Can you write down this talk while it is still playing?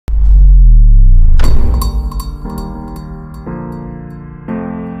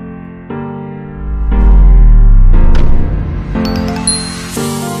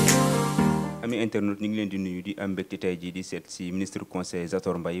internet ñu ngi leen di nuyu di am mbégte tey jii di seet si ministre conseil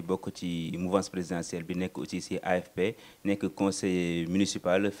Zator Mbaye bokk ci mouvance présidentielle bi nekk aussi si AFP nekk conseiller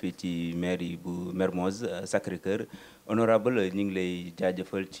municipal fii ci mairie bu Mermoz Sacré-Cœur honorable ñu ngi lay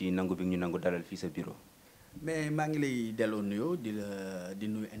jaajëfal ci nangu bi ñu nangu dalal fii sa bureau. mais maa ngi lay delloo nuyoo di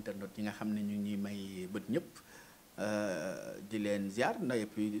nuyu internet yi nga xam ne ñu ngi may bët ñëpp di leen ziar ndax et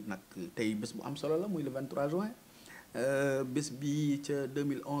puis nag tey bés bu am solo la muy le 23 juin. Bés bi ca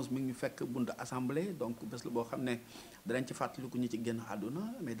 2011 mi ngi ñu fekk buntu assemblée donc bés la boo xam ne danañ ci fàttaliku ñi ci génn àdduna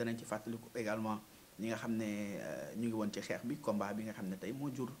mais danañ ci fàttaliku également ñi nga xam ne ñu ngi woon ci xeex bi combat bi nga xam ne tey moo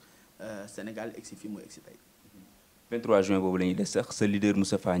jur Sénégal egsi fii mu egsi tey. 23 juin boobu la ñuy des sax sa leader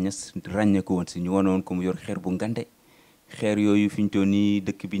Moustapha Niasse ràññee ko woon si ñu wanoon ko mu yor xeer bu ngande xeer yooyu fi ñu toll nii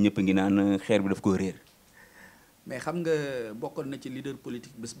dëkk bi ñëpp ngi naan xeer bi daf koo réer. mais xam nga bokkoon na ci leader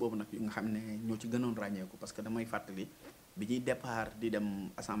politique bés boobu nag yu nga xam ne ñoo ci gënoon ràññeeku parce que damay fàttali bi ñuy départ di dem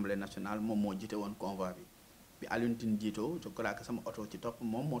assemblée nationale moom moo jiite woon convoi bi Alioune Tine jiitoo je crois que sama oto ci topp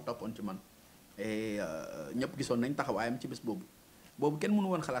moom moo toppoon ci man et ñëpp gisoon nañ taxawaayam ci bés boobu kenn mënu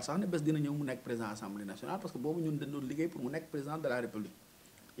woon xalaat sax ne bés dina ñëw mu nekk président assemblée nationale parce que boobu ñun dañ doon liggéey pour mu nekk président de la république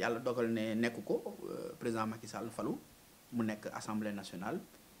yàlla dogal ne nekku ko président Macky Sall falu mu nekk assemblée nationale.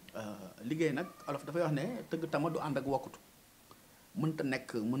 Liggéey nag olof dafay wax ne tëgg tama du ànd ak wokkutu mënta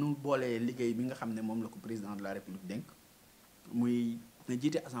nekk mënul boole liggéey bi nga xam ne moom la ko président de la république dénk muy na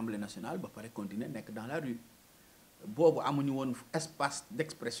jiite assemblée nationale ba pare continuer nekk dans la rue boobu amuñu woon espace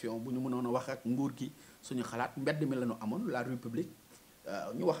d'expression bu ñu mënoon a wax ak nguur gi suñu xalaat mbedd mi la ñu amoon la rue publique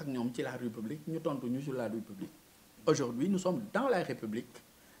ñu wax ak ñoom ci la rue publique ñu tontu ñu sur la rue publique. Aujourd'hui nous sommes dans la république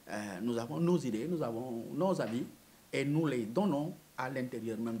nous avons nos idées nous avons nos avis et nous les donnons à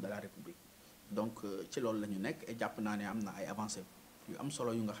l'intérieur même de la République donc ci loolu la ñu nekk et jàpp naa ne am na ay avancées yu am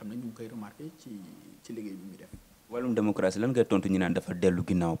solo yu nga xam ne ñu ngi koy remarqué ci liggéey bi muy def. wàllum démocratie lan ngay tontu ñu naan dafa dellu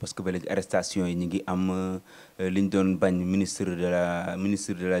ginnaaw parce que ba léegi arrestation yi ñu ngi am li ñu doon bañ ministre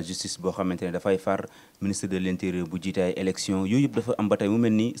de la justice boo xamante ne dafay far ministre de l'intérieur bu jiite ay élection yooyu yëpp dafa am ba tey mu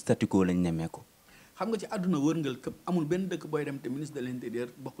mel ni statu quo lañ nemmeeku. xam nga ci àdduna wërngal këpp amul benn dëkk booy dem te ministre de l'intérieur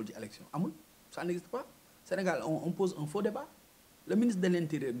bokkul ci élection amul ça n'existe pas Sénégal on pose un faux débat. Le ministre de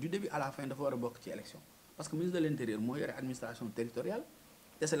l'Intérieur du début à la fin dafa war a bokk ci élection parce que ministre de l'Intérieur moo yore administration territoriale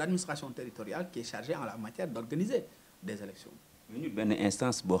et c'est l'administration territoriale qui est chargée en la matière d'organiser des élections. ñu benn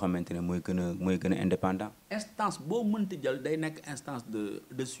instance boo xamante ne mooy gën a indépendant. instance boo mënti jël day nekk instance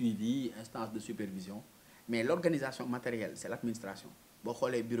de suivi instance de supervision mais l'organisation matérielle c'est l'administration boo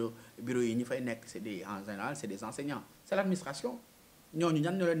xoolee bureau yi ñi fay nekk en général c'est des enseignants c'est l'administration. ñooñu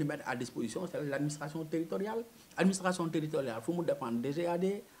ñan ñoo leen di mettre à disposition c'est l'administration territoriale fu mu dépendre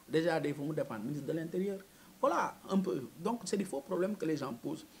DGAD fu mu dépendre ministre de l'intérieur voilà un peu donc c'est des faux problèmes que les gens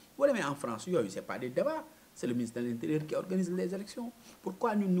posent boo demee en France yooyu c'est pas des débats c'est le ministre de l'intérieur qui organise les élections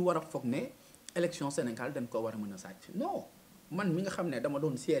pourquoi ñun ñu war a foog ne élection Sénégal dañ ko war a mën a sàcc non man mi nga xam ne dama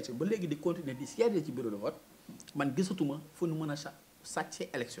doon siège ba léegi di continuer di siège ci bureau de vote man gisatuma fu ñu mën a sàcc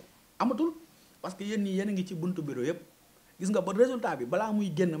élection amatul parce que yéen ñi yéen a ngi ci buntu bureau yëpp gis nga ba résultat bi balaa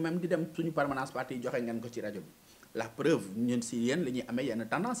muy génn même di dem suñu permanence parti joxe ngeen ko ci rajo bi la preuve ñun si yéen la ñuy amee yenn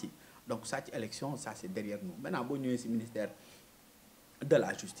tendance yi donc ça ci élection ça c'est derrière nous maintenant boo ñëwee si ministère de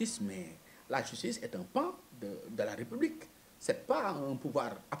la justice mais la justice est un pan de la République c'est pas un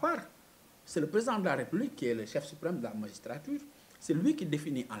pouvoir à part c'est le président de la République qui est le chef suprême de la magistrature c'est lui qui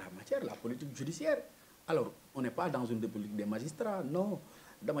définit en la matière la politique judiciaire alors on n'est pas dans une république des magistrats non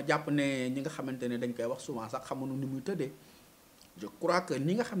dama jàpp ne ñi nga xamante ne dañ koy wax souvent sax xamuñu ni muy tëddee je crois que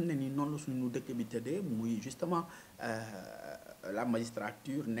ni nga xam ne ni noonu la suñu dëkk bi tëddee muy justement la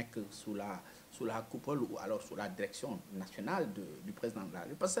magistrature nekk sous la coupole ou alors sous la direction nationale du président de la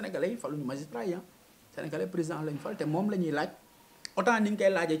République parce que sénégalais yi faluñu magistrat yi sénégalais président lañu fal te moom la ñuy laaj autant ni ñu koy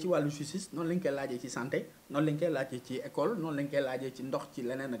laajee ci wàllu justice noonu la ñu koy laajee ci santé noonu la ñu koy laajee ci école noonu la ñu koy laajee ci ndox ci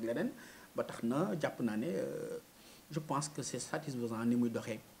leneen ak leneen ba tax na jàpp naa ne je pense que c'est satisfaisant ni muy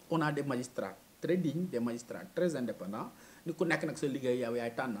doxee on a des magistrats très dignes des magistrats très indépendants ni ku nekk nag sa liggéey yow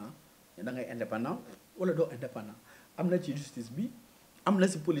yaay tànn da ngay indépendant wala doo indépendant am na ci justice bi am na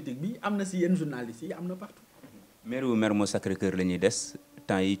si politique bi am na si yenn journalistes yi am na partout. maire wu Mermoz Sacré-Cœur la ñuy des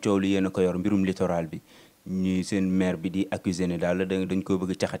temps yi coow li yéen a ko yor mbirum littoral bi ñuy seen maire bi di accuser ne daal dañ ko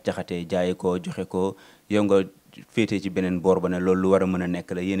bëgg caxatee jaaye ko joxe ko yow nga féetee ci beneen boor ba ne loolu lu war a mën a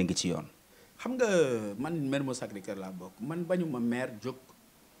nekk la yéen a ngi ci yoon. xam nga man Mermoz Sacré-Cœur laa bokk man bañuma maire jóg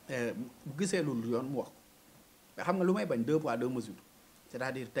bu gisee lu yoon mu wax ko mais xam nga lu may bañ 2 poids 2 mesures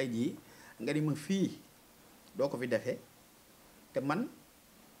c'est-à-dire tey jii nga ni ma fii doo ko fi defee te man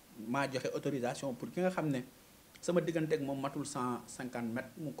maa joxe autorisation pour ki nga xam ne sama diggante ak moom matul 150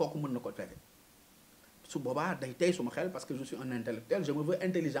 mètres mu kooku mën na ko defee su boobaa day tey suma xel parce que je suis un intellectuel je me veux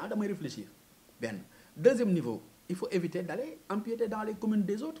intelligent damay réfléchir benn. Deuxième niveau, il faut éviter d'aller empiéter dans les communes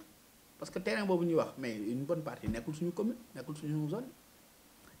des autres parce que terrain boobu ñuy wax mais une bonne partie nekkul suñu commune nekkul suñu zone.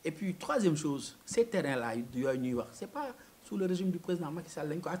 Et puis troisième chose, ces terrains là yooyu ñuy wax c'est pas sous le régime du président Macky Sall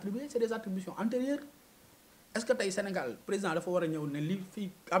lañ ko attribué, c'est des attributions antérieures. Est-ce que tey Sénégal président dafa war a ñëw ne li fii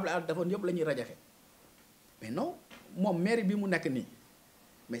Abdoulaye dafa yëpp la ñuy rajaxe mais non moom mairie bi mu nekk nii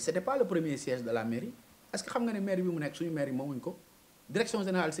mais c'était pas le premier siège de la mairie. Est-ce que xam nga ne mairie bi mu nekk suñu mairie moomuñ ko direction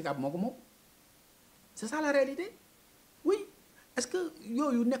générale SICAP moo ko moom. C'est ça la réalité oui. Est-ce que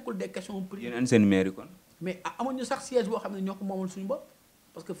yooyu nekkul des questions privées. yéen seen mairie kon. mais amuñu sax siège boo xam ne ñoo ko moomal suñu bopp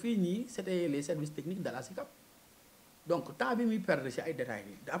parce que fii ñii c'était les services techniques de la SICAP donc temps bi muy perdre ci ay détails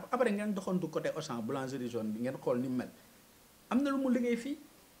yi après ngeen doxantu côté Auchan boulangerie jaune bi ngeen xool ni mu mel am na lu mu liggéey fii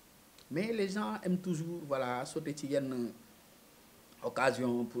mais les gens aiment toujours voilà sauter ci yenn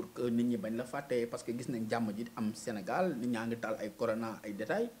occasion pour que nit ñi bañ la fàtte parce que gis nañ jàmm ji am Sénégal nit ñaa ngi taal ay corona ay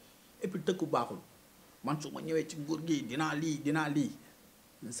détails et puis tëkku baaxul. Man su ma ñëwee ci nguur gi dinaa lii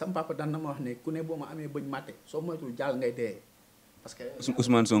sam papa daan na ma wax ne ku ne boo ma amee bëñ màtte soo moytul jàll ngay dee parce que.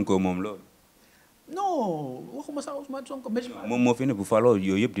 Ousmane Sonko moom loolu. non waxuma sax Ousmane Sonko. mais moom moo fi ne bu faloo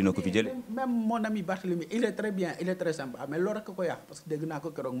yooyu yëpp dina ko fi jëlee. même mon ami Barthélemy il est très bien il est très sympa mais loolu rek ko yàq parce que dégg naa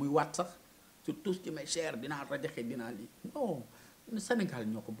ko keroog muy waat sax sur tout ce qui m'est cher dinaa rajaxe dinaa lii non Sénégal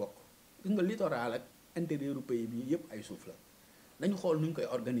ñoo ko bokk gis nga littoral ak intérieur du pays bi yëpp ay suuf la. nañu xool nu ñu koy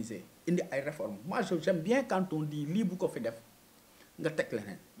organiser indi ay réformes moi j'aime bien quand on dit lii bu ko fi def nga teg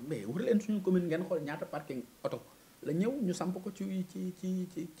leneen mais war leen suñu commune ngeen xool ñaata parking oto la ñëw ñu samp ko ci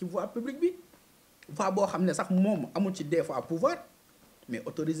voie publique bi voie boo xam ne sax moom amul ci des fois pouvoir mais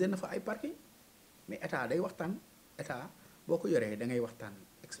autorisé na fa ay parking mais état day waxtaan état boo ko yoree da ngay waxtaan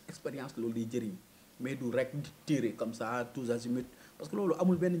expérience loolu di jëriñ mais du rek di tirer comme ça tous azimuts parce que loolu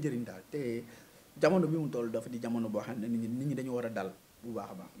amul benn njëriñ daal te. jamono bi mu toll dafa di jamono boo xam ne nit ñi dañu war a dal bu baax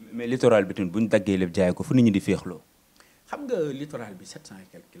a baax. mais littoral bi tamit bu ñu daggee lépp jaay ko fu nit ñi di féexloo. xam nga littoral bi 700 et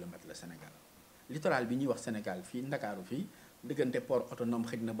quelques kilomètres la Sénégal littoral bi ñuy wax Sénégal fii Ndakaaru fii diggante port autonome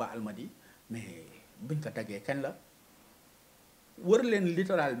xëj na ba Almadies mais buñ ko daggee kañ la wër leen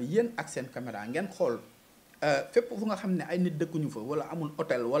littoral bi yéen ak seen caméra ngeen xool fépp fu nga xam ne ay nit dëkkuñu fa wala amul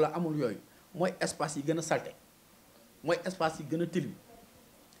hôtel wala amul yooyu mooy espace yi gën a salté mooy espace yi gën a tilim.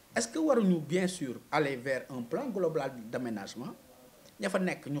 Est-ce que waruñu bien sûr aller vers un plan global d'aménagement ña fa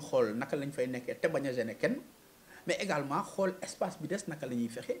nekk ñu xool naka lañ fay nekkee te bañ a gêner kenn mais également xool espace bi des naka la ñuy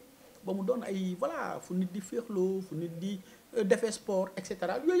fexe ba mu doon ay voilà fu nit di féexloo fu nit di defee sport et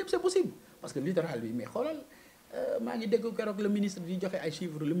cetera yooyu yëpp c'est possible parce que littoral bi mais xoolal maa ngi dégg keroog le ministre di joxe ay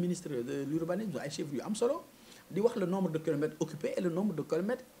chiffres le ministre de l'urbanisme ay chiffres yu am solo di wax le nombre de kilomètres occupés et le nombre de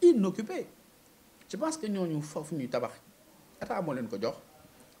kilomètres inoccupés je pense que ñooñu foofu ñuy tabax état moo leen ko jox.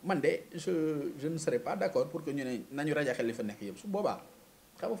 man de je ne serais pas d'accord pour que ñu ne nañu rajaxe li fa nekk yëpp su boobaa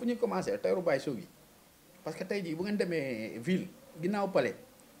xam nga fu ñuy commencer teeru Baye Sow gi parce que tey jii bu ngeen demee ville ginnaaw palais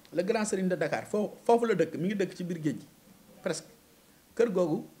le grand serigne de Dakar foofu la dëkk mi ngi dëkk ci biir géej gi presque kër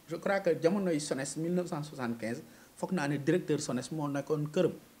googu je crois que jamonoy SONES 1975 foog naa ne directeur SONES moo nekkoon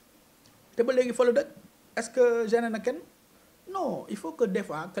këram te ba léegi fa la dëkk est-ce que gêné na kenn non il faut que des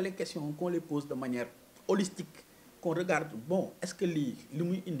fois que les questions qu'on les pose de manière holistique qu'on regarde bon est-ce que lii li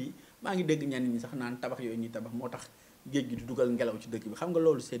muy indi maa ngi dégg ñenn ñi sax naan tabax yooyu ñuy tabax moo tax géej gi di dugal ngelaw ci dëkk bi xam nga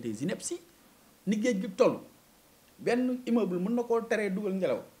loolu c'est des inepties ni géej gi toll benn immeuble mën na koo teree dugal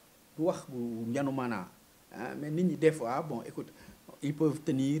ngelaw du wax bu njanu maanaa mais nit ñi des fois bon écoute ils peuvent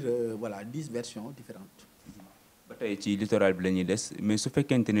tenir voilà 10 versions différentes. ba tey ci littoral bi la ñuy des mais su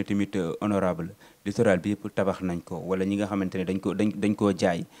fekkente ne tamit honorable littoral bi yëpp tabax nañ ko wala ñi nga xamante ne dañ koo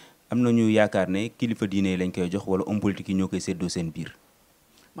jaay am nañu yaakaar ne kilifa diine lañ koy jox wala homme politique yi ñoo koy séddoo seen biir.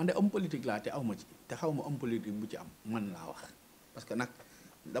 man de homme politique laa te aw ma ci te xaw ma homme politique bu ci am man laa wax parce que nag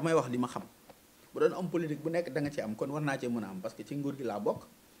damay wax li ma xam bu doon homme politique bu nekk da nga ci am kon war naa cee mën a am parce que ci nguur gi laa bokk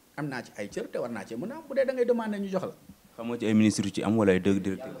am naa ci ay cër te war naa cee mën a am bu dee da ngay demander ñu jox la. xamoo ci ay ministre yu ci am wala ay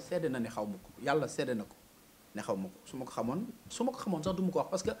directeur. yàlla seede na ne xaw ma ko yàlla seede na ko ne xaw ma ko su ma ko xamoon sax du ma ko wax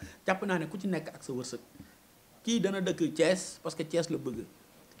parce que jàpp naa ne ku ci nekk ak sa wërsëg kii dana dëkk Thiès parce que Thiès la bëgg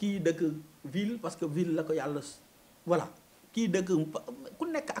kii dëkk ville parce que ville la ko yàlla voilà kii dëkk ku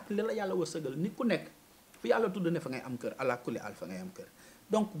nekk ak li la yàlla wërsëgal nit ku nekk fu yàlla tudd ne fa ngay am kër ala kulli al fa ngay am kër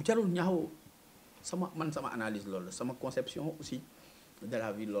donc jarul ñaaw sama analyse loolu la sama conception aussi de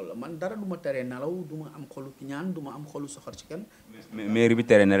la vie loolu la man dara du ma teree nelaw du ma am xolu ñaan du ma am xolu soxor ci kenn. mais mairie bi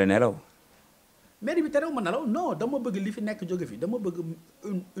tere na la nelaw. mairie bi terew ma nelaw non dama bëgg li fi nekk jóge fi dama bëgg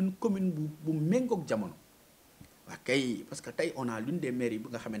une commune bu méngoog jamono. waa kay parce que tey on a l'une des mairies bu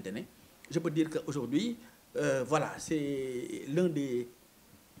nga xamante ne je peux dire que aujourd'hui voilà c'est l'un des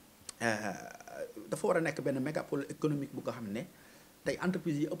dafa war a nekk benn mégapole économique bu nga xam ne tey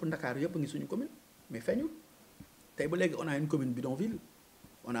entreprise yi ëpp Ndakaar yëpp ngi suñu commune mais feeñul tey ba léegi on a une commune bidonville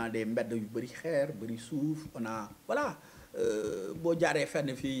on a des mbedd yu bëri xeer bëri suuf on a voilà boo jaaree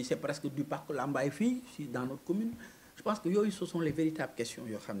fenn fii c'est presque du parc Lambaye fii si dans notre commune je pense que yooyu ce sont les véritables questions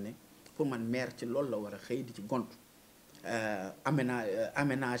yoo xam ne pour man maire ci loolu la war a xëy di ci gont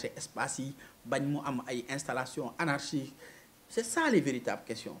aménager espace yi bañ mu am ay installation anarchique c'est ça les véritables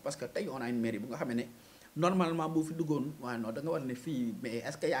questions parce que tey on a une mairie bu nga xam ne normalement boo fi duggoon waaye non da nga war ne fii mais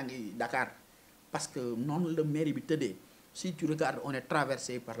est-ce que yaa ngi Dakar parce que noonu la mairie bi tëddee si tu regardes on est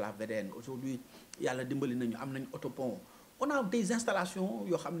traversé par la VDN aujourd'hui yàlla dimbali nañu am nañu autopont on a des installations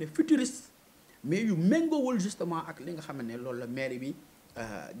yoo xam ne futuristes mais yu méngoowul justement ak li nga xam ne loolu la mairie bi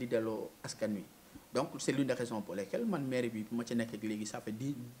di delloo askan wi donc c'est l'une des raisons pour lesquelles man mairie bi ma ci nekk ak léegi ça fait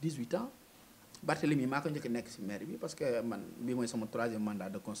 18 ans Barthélemy maa ko njëkk nekk ci mairie bi parce que man bii mooy sama 3e mandat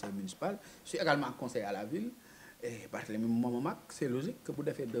de conseil municipal je suis également conseiller à la ville et Barthélemy moom a mag c'est logique que bu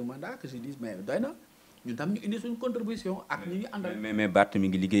defee 2 mandats que je dise mais doy na ñun tam ñu indi suñu contribution ak ñu àndal. mais Barth mi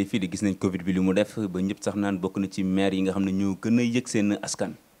ngi liggéey fii de gis nañ Covid bi li mu def ba ñëpp sax naan bokk na ci maire yi nga xam ne ñoo gën a yëg seen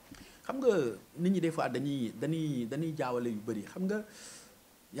askan. xam nga nit ñi des fois dañuy jaawale yu bëri xam nga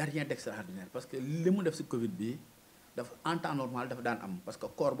y a rien d'extraordinaire parce que li mu def ci Covid bi dafa en temps normal dafa daan am parce que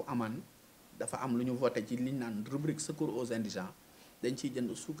corps bu amaan dafa am lu ñu voté ci li ñu naan rubrique secours aux indigents dañ ciy jënd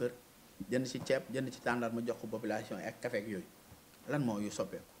suukar jënd ci ceeb jënd ci tàndarma jox ko population ak café ak yooyu lan moo yu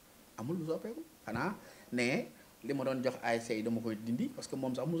soppeeku amul lu soppeeku xanaa ne li ma doon jox ASC yi dama koy dindi parce que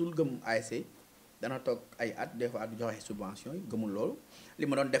moom sax mosul gëm ASC dana toog ay at des fois du joxe subvention yi gëmul loolu li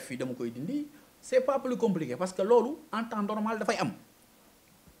ma doon def fii dama koy dindi c'est pas plus compliqué parce que loolu en temps normal dafay am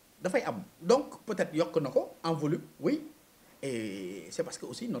donc peut-être yokk na ko en volume oui et c'est parce que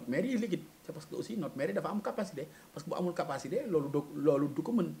aussi notre mairie est liquide c'est parce que aussi notre mairie dafa am capacité parce que bu amul capacité loolu du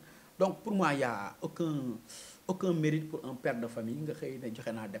ko mën donc pour moi y a aucun mérite pour un père de famille nga xëy ne joxe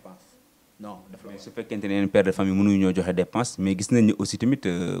naa dépense non dafa la su fekkente ne père de famille mënuñu ñoo joxe dépense mais gis nañ ni aussi tamit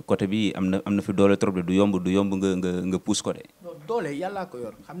côté bi am na fi doole trop de du yomb nga pousse ko de. doole yàllaa ko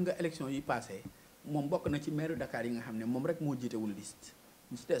yor xam nga élection yi passé moom bokk na ci maire Dakar yi nga xam ne moom rek moo jiitewul liste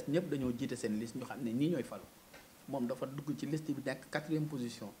ñu ci des ñëpp dañoo jiite seen liste ñu xam ne ñii ñooy falu moom dafa dugg ci liste bi nekk 4e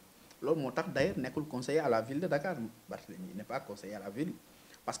position loolu moo tax d'ailleurs nekkul conseiller à la ville de Dakar Barthélemy n'est pas conseiller à la ville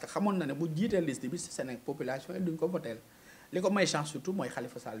parce que xamoon na ne bu jiitee liste bi si seen population yi duñ ko voteel li ko may chance surtout mooy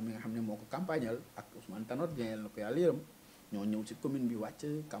Khalifa Sall mi nga xam ne moo ko campagnal ak Ousmane Tanor Dieng yàlla na ko yàlla yërëm ñoo ñëw ci commune bi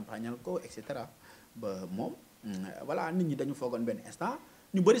wàcc campagnal ko et cetera ba moom voilà nit ñi dañu foogoon benn instant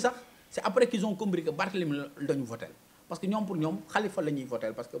ñu bëri sax c'est après qu'ils ont compris que Barthélemy lañu voteel parce que ñoom pour ñoom Khalifa la ñuy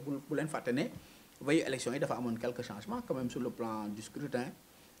voteel parce que bu leen fàtte ne veille élection yi dafa amoon quelques changements quand même sur le plan du scrutin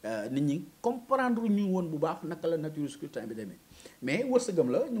nit ñi comprendre ñu woon bu baax naka la nature scrutin bi demee mais wërsëgam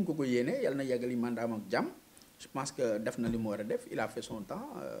la ñu ngi ko yéene yàlla na yàggali mandaam ak jàmm je pense que def na li mu war a def il a fait son temps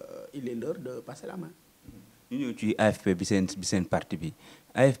il est l'heure de passer la main. ñu ñëw ci AFP bi seen parti bi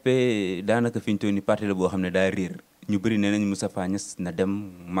AFP daanaka fi ñu toll nii parti la boo xam ne daa réer ñu bëri nee nañ Moustapha Niasse na dem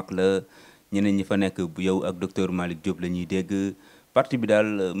mag la ñeneen ñi fa nekk bu yow ak docteur Malick Diop la ñuy dégg parti bi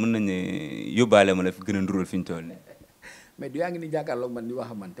daal mën nañu ne yóbbaale ma la fi gën a ndural fi ñu toll nii. mais du yaa ngi ni jàkkaarloog man di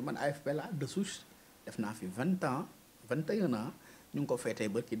wax man te man AFP la de souche def naa fi 20 ans 21 ans ñu ngi ko feetee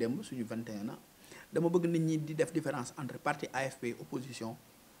ba ki démb suñu 21 ans dama bëgg nit ñi di def différence entre parti AFP opposition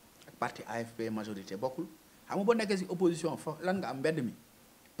ak parti AFP majorité bokkul xam nga boo nekkee ci opposition fa lan nga am mbedd mi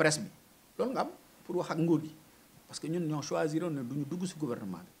presse bi loolu nga am pour wax ak nguur gi parce que ñun ñoo choisir ne duñu dugg ci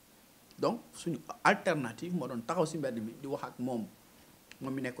gouvernement bi donc suñu alternative moo doon taxaw ci mbedd mi di wax ak moom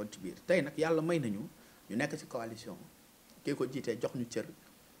mi nekkoon ci biir tey nag yàlla may nañu ñu nekk ci coalition kii ko jiitee jox ñu cër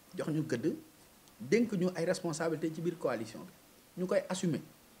jox ñu gëdd dénk ñu ay responsabilité ci biir coalition bi ñu koy assumer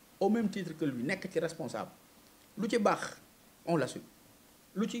au même titre que lui nekk ci responsable lu ci baax on l'assume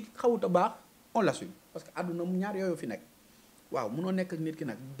lu ci xawut a baax on l'assume parce que àdduna mu ñaar yooyu fi nekk waaw munoo nekk ak nit ki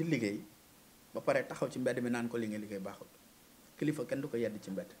nag di liggéey ba pare taxaw ci mbedd mi naan ko li nga liggéey baaxul kilifa kenn du ko yedd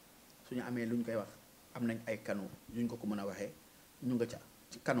ci mbedd suñu amee lu ñu koy wax am nañ ay canaux yu ñu ko mën a waxee ñu nga ca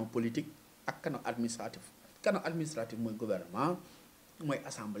ci canaux politique ak canaux administratif canaux administratif mooy gouvernement mooy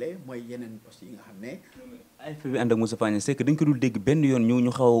assemblée mooy yeneen postes yi nga xam ne. AFP bi ànd ak Moustapha Niasse c'est que dañ ko dul dégg benn yoon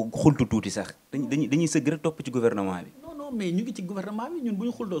ñu xaw a xultu tuuti sax dañuy sëgg rek topp ci gouvernement bi. non mais ñu ngi ci gouvernement bi ñun bu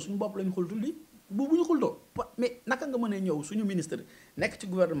ñu xultoo suñu bopp la ñu xultul di bu ñu xultoo mais naka nga mën a ñëw suñu ministre nekk ci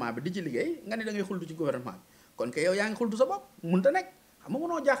gouvernement bi di ci liggéey nga ne da ngay xultu ci gouvernement bi kon ke yow yaa ngi xultu sa bopp mënut a nekk xam nga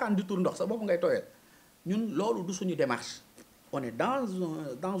mënoo jaaxaan di tur ndox sa bopp ngay tooyal ñun loolu du suñu démarche on est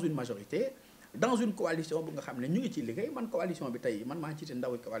dans une majorité. dans une coalition bu nga xam ne ñu ngi ciy liggéey man coalition bi tey man maa jiite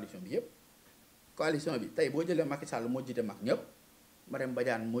ndaw coalition bi yëpp coalition bi tey boo jëlee Macky Sall moo jiite mag ñëpp Marème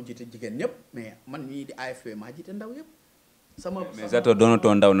Badiane moo jiite jigéen ñëpp mais man mii di AFP maa jiite ndaw yëpp mais Zator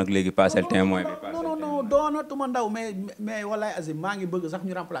doonatoo ndaw nag léegi passé le témoin bi. non doonatuma ndaw mais wallaay Azim maa ngi bëgg sax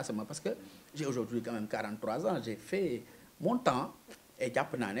ñu remplacer ma parce que j'ai aujourd'hui quand même 43 ans j'ai fait mon temps et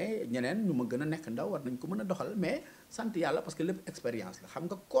jàpp naa ne ñeneen ñu ma gën a nekk ndaw war nañ ko mën a doxal mais sant yàlla parce que lépp expérience la xam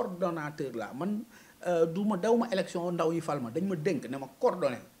nga coordonnateur la man du ma daw ma élection ndaw yi fal ma dañ ma dénk ne ma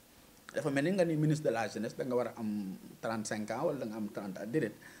coordonné dafa mel ni nga ni ministre de la jeunesse da nga war a am 35 ans wala da nga am 30 ans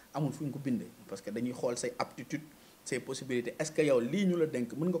déedéet amul fu ñu ko bindee parce que dañuy xool say aptitude say possibilités est-ce que yow lii ñu la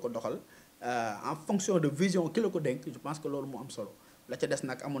dénk mën nga ko doxal en fonction de vision ki la ko dénk je pense que loolu moo am solo la ca des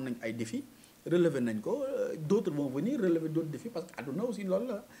nag amoon nañ ay défis relever nañ ko d'autres vont venir relever d'autres défis parce que àdduna aussi loolu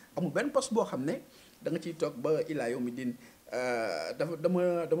la amul benn poste boo xam ne da nga ciy toog ba ilaa yow mi din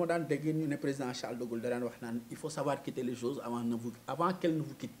dama daan dégg ñu ne président Charles de Gaulle da daan wax naan il faut savoir quitter les choses avant qu'elles ne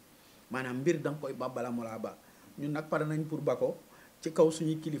vous quittent maanaam mbir da nga koy ba bala moo laa ba ñun nag pare nañ pour ba ko ci kaw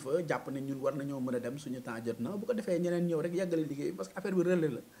suñuy kilifa jàpp ne ñun war nañoo mën a dem suñu temps jot na bu ko defee ñeneen ñëw rek yàggale liggéey parce que affaire bi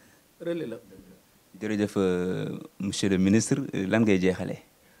relais la. jërëjëf monsieur le ministre lan ngay jeexalee.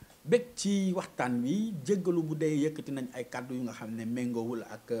 bég ci waxtaan wi jéggalu bu dee yëkkati nañ ay kàddu yu nga xam ne méngoowul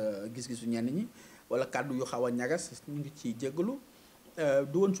ak gis-gisu ñenn ñi wala kàddu yu xaw a ñagas ñu ngi ciy jéggalu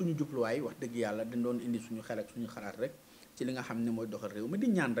du woon suñu jubluwaay wax dëgg yàlla dañ doon indi suñu xel ak suñu xalaat rek ci li nga xam ne mooy doxal réew mi di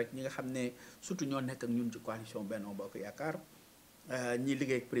ñaan rek ñi nga xam ne surtout ñoo nekk ak ñun ci coalition Benno Bokk Yaakaar ñi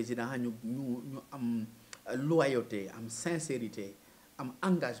liggéey ak président ñu am loyauté am sincérité am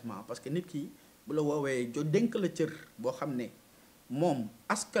engagement parce que nit ki bu la woowee dénk la cër boo xam ne moom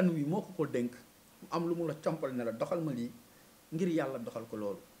askan wi moo ko dénk mu am lu mu la compal ne la doxal ma lii ngir yàlla doxal ko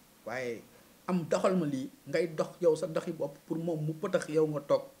loolu waaye am doxal ma lii ngay dox yow sa doxi bopp pour moom mu pëtax yow nga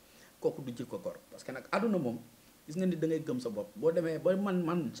toog kooku du jikko gor parce que nag àdduna moom gis nga nit da ngay gëm sa bopp boo demee ba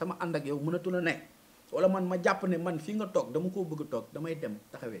man sama ànd ak yow mënatu la ne wala man ma jàpp ne man fii nga toog dama koo bëgg a toog damay dem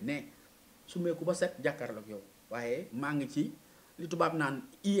taxawee ne su meeku ba set jàkkaarloog yow waaye maa ngi ci li tubaab naan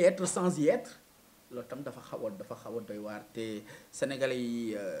y être sans y être loolu tam dafa xaw a doy waar te sénégalais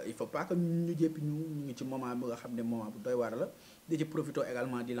yi il faut pas que ñu jéppi ñu ngi ci moment bi nga xam ne moment bu doy waar la di ci profité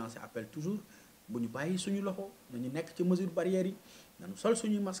également di lancer appel toujours bu ñu bàyyi suñu loxo nañu nekk ci mesure barrières yi nañu sol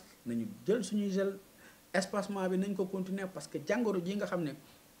suñuy masque nañu jël suñuy gel espacement bi nañ ko continuer parce que jàngoro ji nga xam ne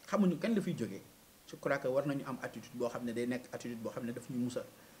xamuñu kañ la fiy jógee je crois que war nañu am attitude boo xam ne day nekk attitude boo xam ne daf ñu musal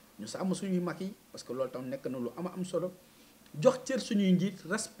ñu sàmm suñuy mag yi parce que loolu tam nekk na lu am solo jox cër suñuy njiit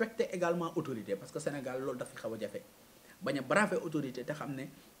respecter également autorité parce que Sénégal loolu dafa xaw a jafe bañ a braver autorité te xam ne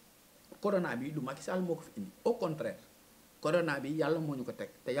corona bi du Macky Sall moo ko fi indi au contraire corona bi yàlla moo ñu ko teg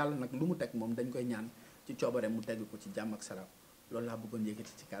te yàlla nag lu mu teg moom dañ koy ñaan ci coobare mu teg ko ci jàmm ak salaam loolu laa bëggoon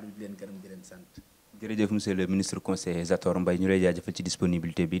yëkkati ci kàddu di leen gërëm di leen sant. jërëjëf monsieur le ministre conseiller Zator Mbaye ñu lay jaajëfal ci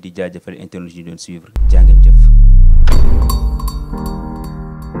disponibilité bi di jaajëfal internet yi doon suivre jaa ngeen jëf.